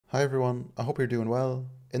Hi everyone, I hope you're doing well.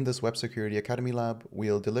 In this Web Security Academy lab,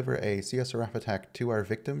 we'll deliver a CSRF attack to our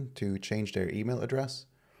victim to change their email address.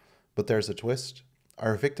 But there's a twist.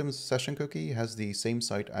 Our victim's session cookie has the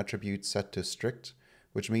SameSite attribute set to strict,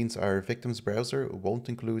 which means our victim's browser won't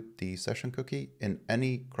include the session cookie in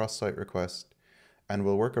any cross-site request. And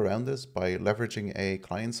we'll work around this by leveraging a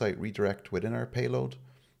client-side redirect within our payload.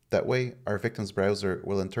 That way, our victim's browser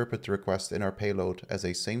will interpret the request in our payload as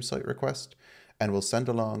a same-site request, and will send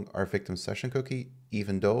along our victim's session cookie,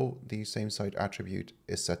 even though the same-site attribute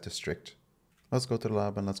is set to strict. Let's go to the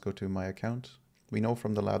lab and let's go to my account. We know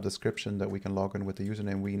from the lab description that we can log in with the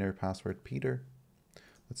username Wiener, password Peter.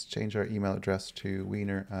 Let's change our email address to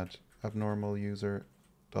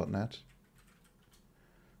wiener@abnormaluser.net.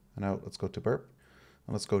 And now let's go to burp,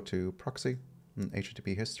 and let's go to proxy and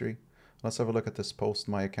HTTP history. Let's have a look at this post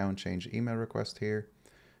my account change email request here.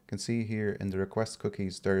 You can see here in the request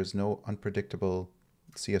cookies there is no unpredictable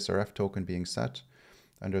CSRF token being set,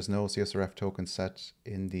 and there's no CSRF token set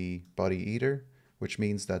in the body either, which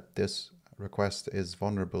means that this request is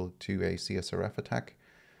vulnerable to a CSRF attack.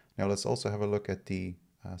 Now let's also have a look at the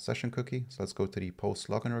session cookie. So let's go to the post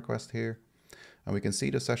login request here, and we can see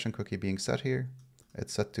the session cookie being set here.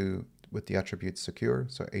 It's set to with the attribute secure,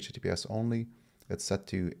 so HTTPS only. It's set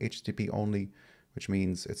to HTTP only, which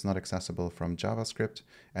means it's not accessible from JavaScript.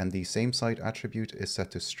 And the same site attribute is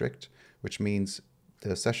set to strict, which means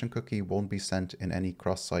the session cookie won't be sent in any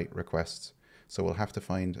cross-site requests. So we'll have to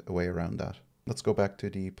find a way around that. Let's go back to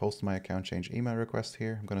the post my account change email request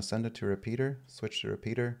here. I'm going to send it to repeater, switch to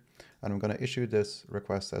repeater, and I'm going to issue this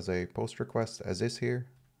request as a post request as is here.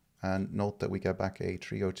 And note that we get back a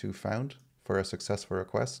 302 found for a successful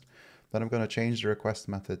request. Then I'm going to change the request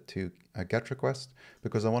method to a GET request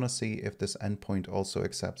because I want to see if this endpoint also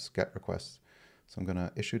accepts GET requests. So I'm going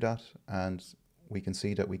to issue that, and we can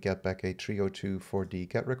see that we get back a 302 for the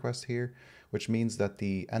GET request here, which means that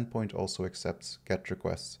the endpoint also accepts GET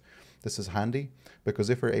requests. This is handy because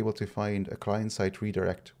if we're able to find a client-side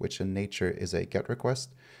redirect, which in nature is a GET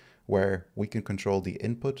request, where we can control the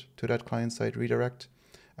input to that client-side redirect,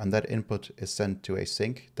 and that input is sent to a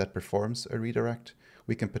sink that performs a redirect,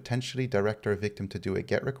 we can potentially direct our victim to do a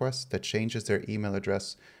GET request that changes their email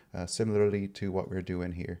address similarly to what we're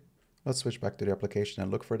doing here. Let's switch back to the application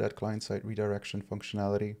and look for that client-side redirection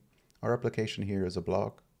functionality. Our application here is a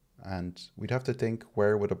blog, and we'd have to think,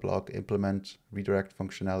 where would a blog implement redirect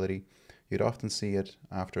functionality? You'd often see it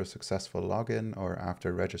after a successful login, or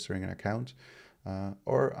after registering an account,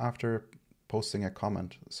 or after posting a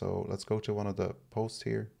comment. So let's go to one of the posts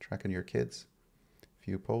here, tracking your kids,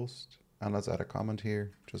 view post, and let's add a comment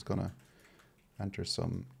here. Just gonna enter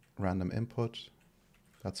some random input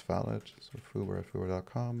that's valid. So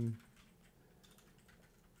fubar@fubar.com.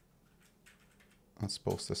 Let's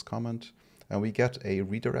post this comment, and we get a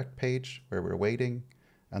redirect page where we're waiting,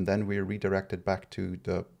 and then we're redirected back to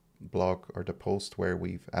the blog or the post where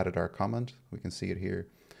we've added our comment. We can see it here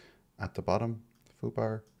at the bottom,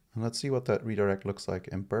 fubar. And let's see what that redirect looks like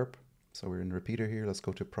in burp. So we're in repeater here. Let's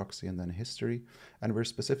go to proxy and then history. And we're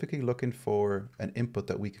specifically looking for an input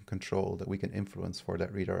that we can control, that we can influence for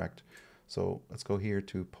that redirect. So let's go here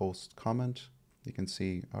to post comment. You can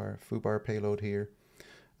see our fubar payload here.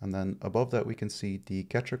 And then above that, we can see the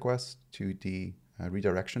GET request to the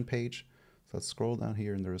redirection page. So let's scroll down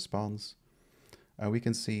here in the response. And we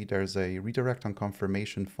can see there's a redirect on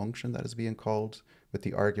confirmation function that is being called with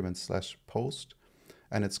the argument /post.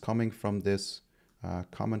 And it's coming from this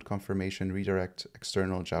comment confirmation redirect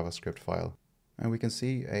external JavaScript file. And we can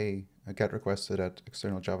see a GET request to that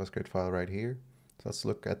external JavaScript file right here. So let's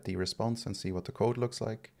look at the response and see what the code looks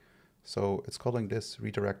like. So it's calling this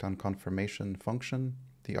redirect on confirmation function.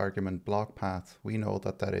 The argument block path, we know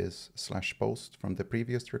that that is /post from the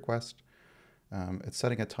previous request. It's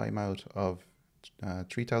setting a timeout of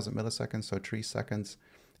 3000 milliseconds, so 3 seconds.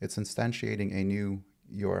 It's instantiating a new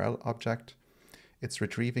URL object. It's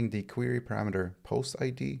retrieving the query parameter post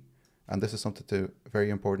ID, and this is something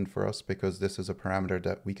very important for us because this is a parameter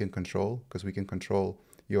that we can control, because we can control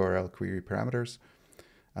URL query parameters.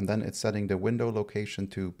 And then it's setting the window location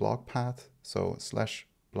to blog path, so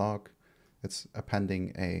 /blog. It's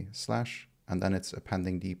appending a /, and then it's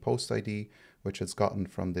appending the post ID, which it's gotten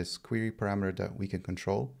from this query parameter that we can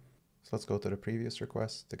control. So let's go to the previous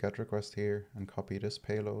request, the GET request here, and copy this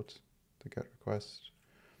payload, the GET request.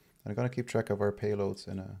 I'm going to keep track of our payloads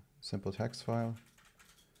in a simple text file.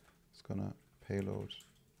 It's going to payload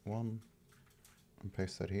 1 and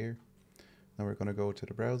paste that here. Then we're going to go to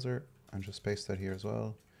the browser and just paste that here as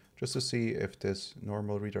well, just to see if this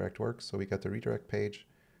normal redirect works. So we get the redirect page,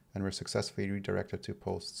 and we're successfully redirected to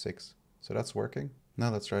post 6. So that's working.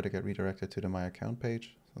 Now let's try to get redirected to the My Account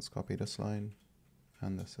page. Let's copy this line,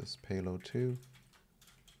 and this is payload 2.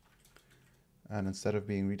 And instead of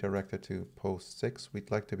being redirected to post 6, we'd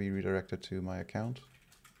like to be redirected to my account.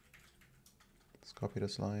 Let's copy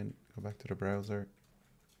this line, go back to the browser,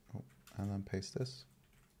 and then paste this.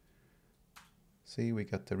 See, we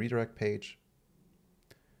get the redirect page,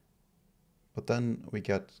 but then we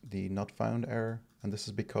get the not found error. And this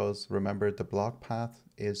is because, remember, the block path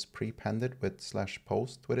is prepended with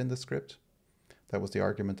 /post within the script. That was the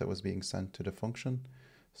argument that was being sent to the function.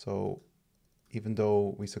 So even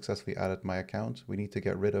though we successfully added my account, we need to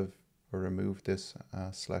get rid of or remove this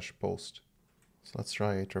 /post. So let's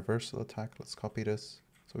try a traversal attack. Let's copy this.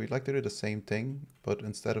 So we'd like to do the same thing, but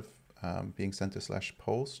instead of being sent to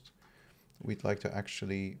 /post, we'd like to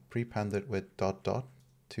actually prepend it with ...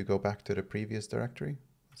 to go back to the previous directory.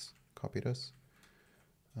 Let's copy this.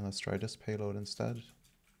 And let's try this payload instead.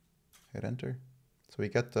 Hit enter. So we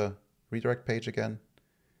get the redirect page again,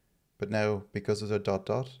 but now because of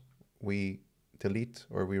the ... we delete,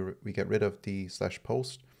 or we get rid of the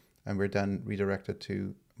 /post, and we're then redirected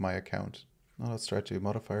to my account. Now let's try to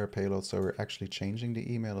modify our payload so we're actually changing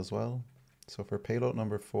the email as well. So for payload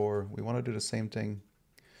number 4, we want to do the same thing,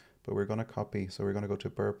 but we're going to copy. So we're going to go to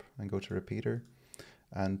burp and go to repeater.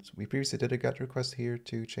 And we previously did a GET request here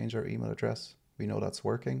to change our email address. We know that's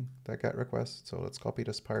working, that GET request. So let's copy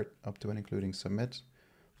this part up to and including submit.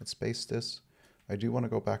 Let's paste this. I do want to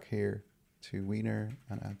go back here to Wiener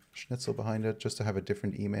and add Schnitzel behind it just to have a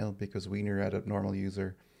different email, because Wiener edit normal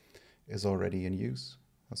user is already in use.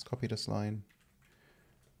 Let's copy this line,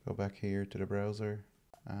 go back here to the browser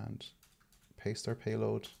and paste our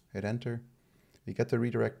payload, hit enter. We get the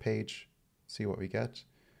redirect page, see what we get.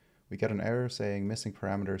 We get an error saying missing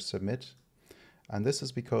parameters submit. And this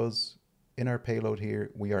is because in our payload here,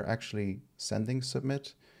 we are actually sending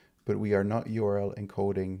submit, but we are not URL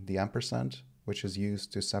encoding the ampersand, which is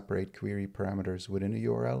used to separate query parameters within a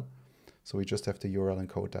URL. So we just have to URL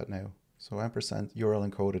encode that now. So ampersand URL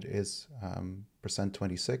encoded is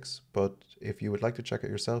 %26, but if you would like to check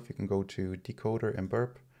it yourself, you can go to decoder in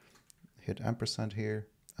burp, hit ampersand here,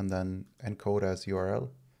 and then encode as URL,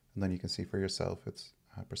 and then you can see for yourself it's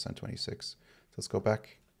 %26. So let's go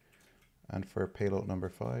back, and for payload number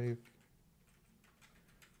 5,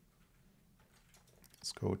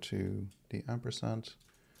 let's go to the ampersand,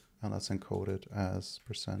 and let's encode it as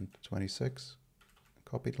 %26.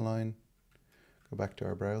 Copy the line, go back to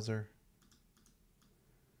our browser,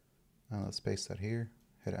 and let's paste that here,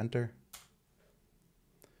 hit enter.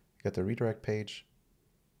 Get the redirect page,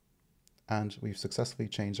 and we've successfully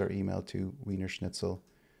changed our email to Wiener Schnitzel.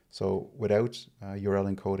 So without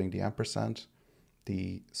URL encoding the ampersand,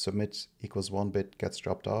 the submit equals 1 bit gets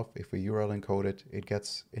dropped off. If we URL encode it, it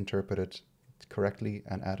gets interpreted correctly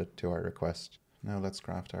and added to our request. Now let's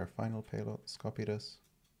craft our final payload. Let's copy this.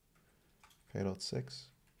 Payload 6.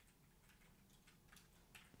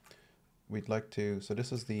 We'd like to, so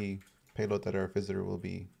this is the payload that our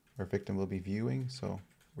victim will be viewing. So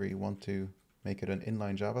we want to make it an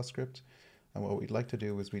inline JavaScript. And what we'd like to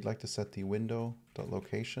do is we'd like to set the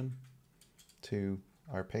window.location to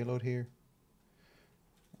our payload here.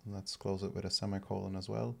 And let's close it with a semicolon as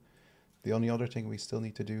well. The only other thing we still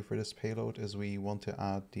need to do for this payload is we want to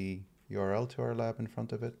add the URL to our lab in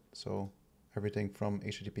front of it. So everything from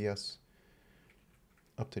HTTPS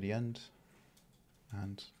up to the end.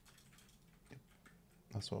 And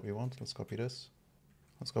that's what we want. Let's copy this.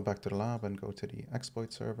 Let's go back to the lab and go to the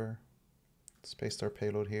exploit server. Let's paste our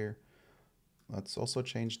payload here. Let's also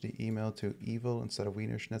change the email to evil instead of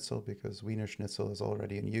Wiener Schnitzel, because Wiener Schnitzel is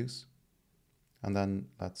already in use. And then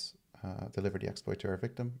let's deliver the exploit to our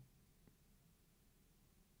victim.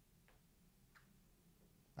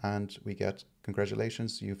 And we get,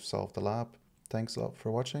 congratulations, you've solved the lab. Thanks a lot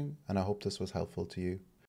for watching, and I hope this was helpful to you.